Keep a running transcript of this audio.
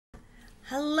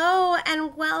Hello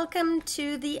and welcome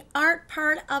to the art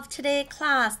part of today's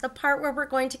class, the part where we're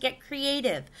going to get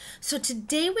creative. So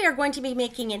today we are going to be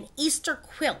making an Easter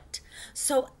quilt.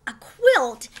 So a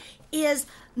quilt is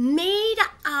made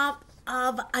up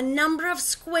of a number of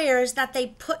squares that they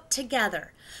put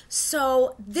together.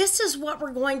 So this is what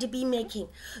we're going to be making.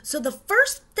 So the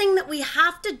first thing that we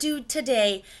have to do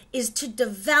today is to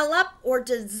develop or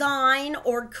design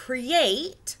or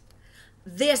create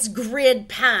this grid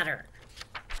pattern.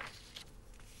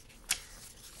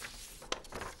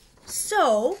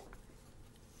 So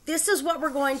this is what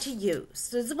we're going to use.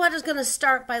 This is what it's going to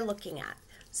start by looking at.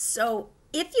 So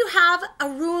if you have a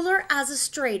ruler as a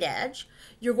straight edge,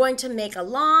 you're going to make a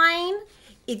line.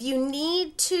 If you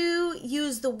need to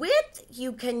use the width,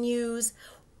 you can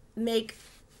make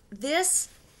this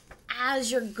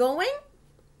as you're going.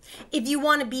 If you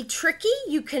want to be tricky,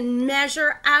 you can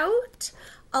measure out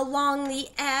along the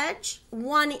edge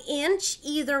 1 inch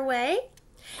either way.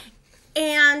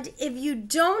 And if you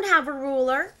don't have a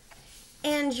ruler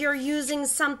and you're using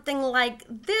something like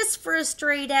this for a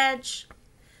straight edge,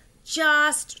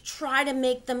 just try to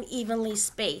make them evenly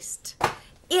spaced.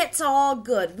 It's all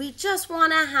good. We just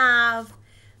want to have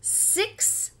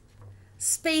 6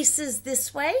 spaces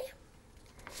this way.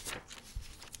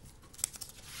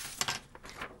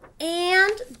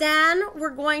 And then we're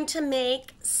going to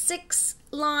make 6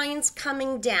 lines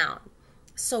coming down.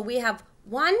 So we have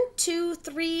 1, 2,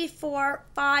 3, 4,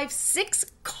 5, 6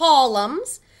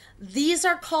 columns. These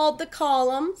are called the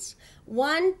columns.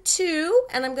 1, 2,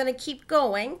 and I'm going to keep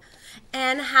going,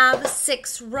 and have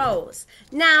 6 rows.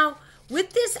 Now,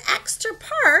 with this extra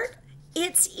part,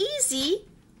 it's easy.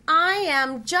 I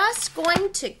am just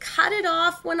going to cut it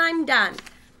off when I'm done.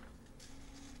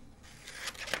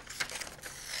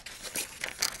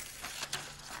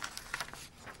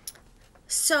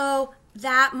 So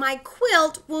that my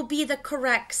quilt will be the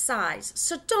correct size.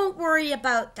 So don't worry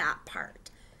about that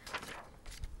part.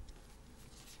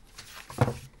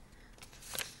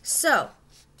 So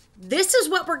this is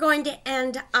what we're going to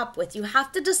end up with. You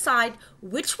have to decide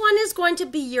which one is going to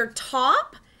be your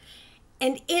top,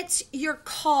 and it's your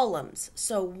columns.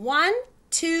 So 1,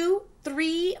 2,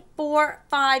 3, 4,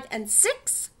 5, and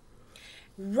 6.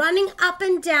 Running up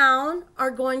and down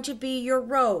are going to be your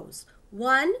rows.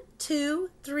 1, 2,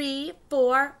 3,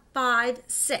 4, 5,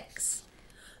 6.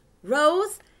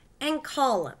 Rows and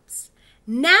columns.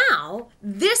 Now,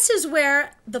 this is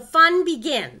where the fun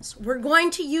begins. We're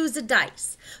going to use a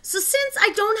dice. So since I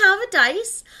don't have a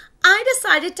dice, I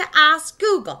decided to ask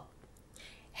Google.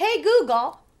 Hey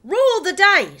Google, roll the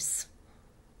dice.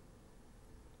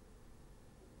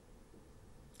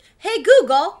 Hey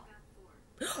Google,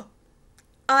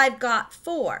 I've got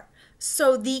 4.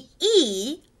 So the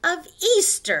E of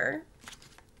Easter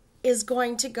is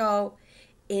going to go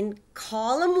in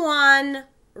column 1,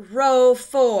 row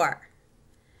 4.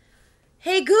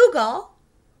 Hey Google,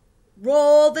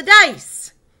 roll the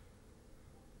dice.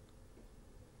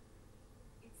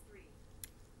 It's 3.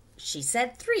 She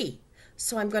said 3.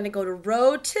 So I'm going to go to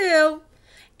row 2,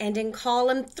 and in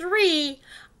column 3,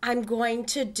 I'm going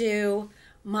to do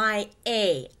my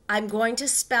A. I'm going to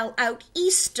spell out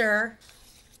Easter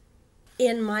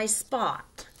in my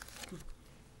spot.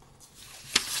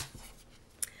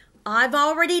 I've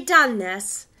already done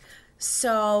this,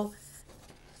 so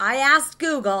I asked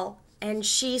Google and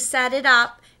she set it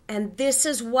up, and this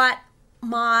is what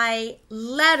my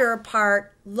letter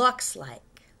part looks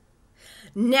like.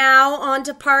 Now on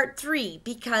to part 3,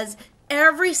 because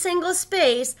every single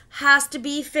space has to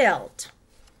be filled.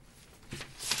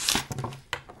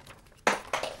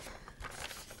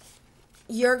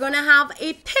 You're going to have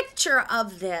a picture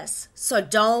of this, so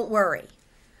don't worry.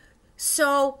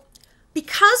 So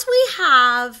because we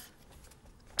have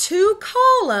 2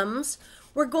 columns,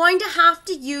 we're going to have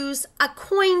to use a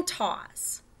coin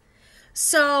toss.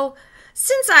 So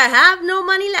since I have no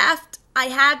money left, I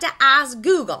had to ask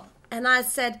Google. And I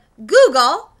said,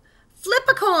 Google, flip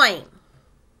a coin.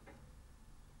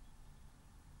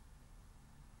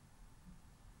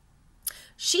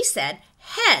 She said,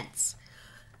 heads.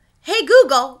 Hey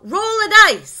Google, roll a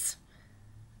dice.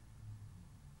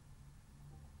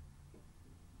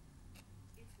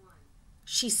 It's 1.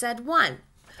 She said 1.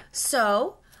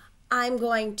 So I'm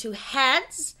going to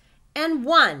heads and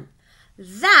 1.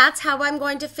 That's how I'm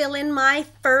going to fill in my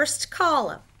first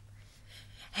column.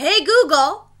 Hey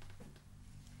Google,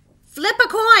 flip a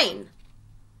coin.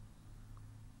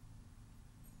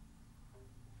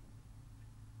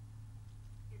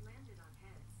 It landed on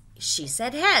heads. She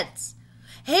said heads.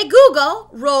 Hey Google,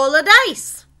 roll a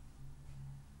dice.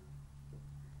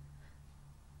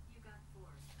 You got 4.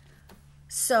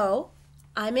 So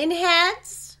I'm in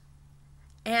heads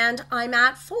and I'm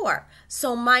at 4.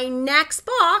 So my next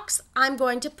box, I'm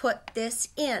going to put this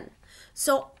in.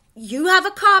 So you have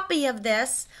a copy of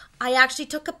this. I actually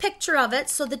took a picture of it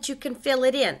so that you can fill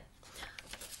it in.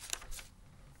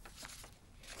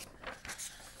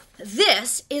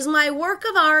 This is my work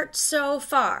of art so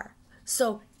far.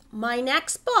 So my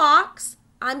next box,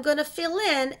 I'm going to fill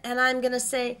in and I'm going to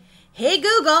say, hey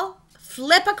Google,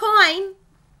 flip a coin.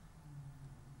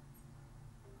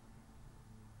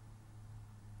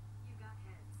 You got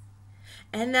heads.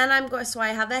 And then I'm going, so I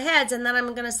have the heads, and then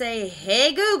I'm going to say,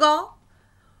 hey Google,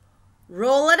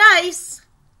 roll a dice.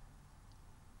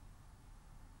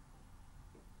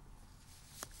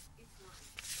 It's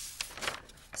 1.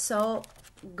 So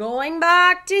going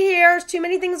back to here, there's too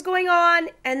many things going on,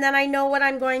 and then I know what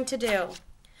I'm going to do.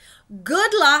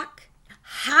 Good luck,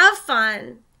 have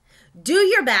fun, do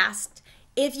your best.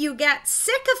 If you get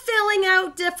sick of filling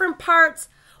out different parts,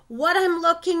 what I'm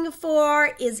looking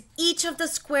for is each of the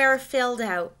square filled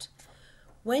out.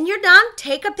 When you're done,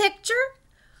 take a picture,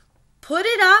 put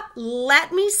it up,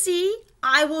 let me see.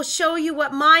 I will show you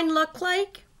what mine look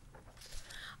like.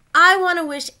 I want to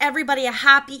wish everybody a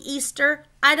happy Easter.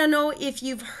 I don't know if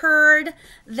you've heard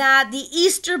that the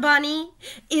Easter Bunny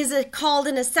is called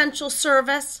an essential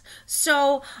service.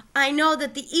 So I know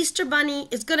that the Easter Bunny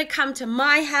is going to come to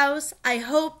my house. I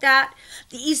hope that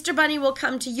the Easter Bunny will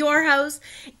come to your house.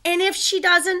 And if she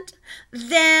doesn't,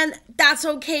 then that's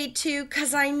okay too,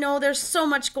 because I know there's so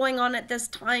much going on at this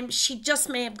time. She just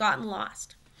may have gotten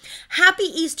lost. Happy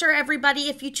Easter, everybody,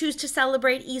 if you choose to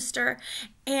celebrate Easter,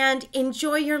 and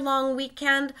enjoy your long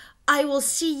weekend. I will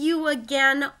see you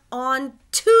again on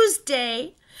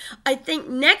Tuesday. I think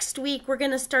next week we're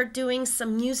going to start doing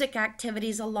some music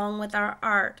activities along with our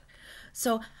art.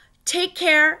 So take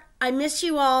care. I miss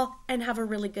you all, and have a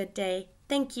really good day.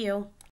 Thank you.